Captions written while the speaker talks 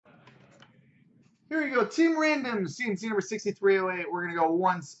Here we go. Team Randoms, C&C number 6308. We're going to go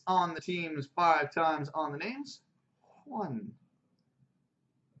once on the teams, 5 times on the names. 1.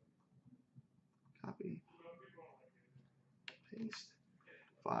 Copy. Paste.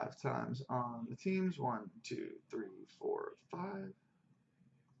 5 times on the teams. 1, 2, 3, 4, 5.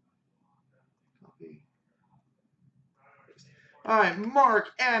 Copy. Paste. All right. Mark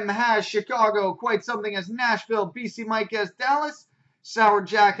M has Chicago. Quite Something has Nashville. BC Mike has Dallas. Sour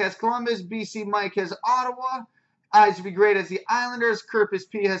Jack has Columbus. BC Mike has Ottawa. Eyes to be Great has the Islanders. Kirpus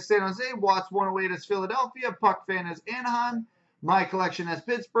P has San Jose. Watts 108 has Philadelphia. Puck Fan has Anaheim. My Collection has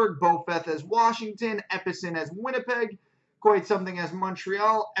Pittsburgh. Bofeth has Washington. Epison has Winnipeg. Quite Something has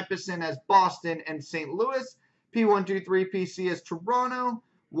Montreal. Epison has Boston and St. Louis. P123 PC has Toronto.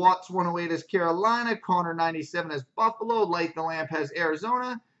 Watts 108 has Carolina. Connor 97 has Buffalo. Light the Lamp has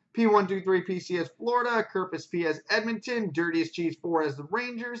Arizona. P123 PC has Florida. Kirpus P has Edmonton. Dirtiest Cheese 4 has the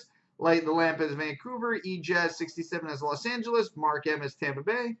Rangers. Light the Lamp has Vancouver. E-Jazz 67 has Los Angeles. Mark M has Tampa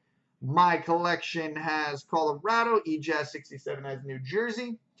Bay. My Collection has Colorado. E-Jazz 67 has New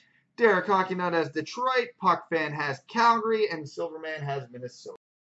Jersey. Derek Hockey Nut has Detroit. Puck Fan has Calgary. And Silverman has Minnesota.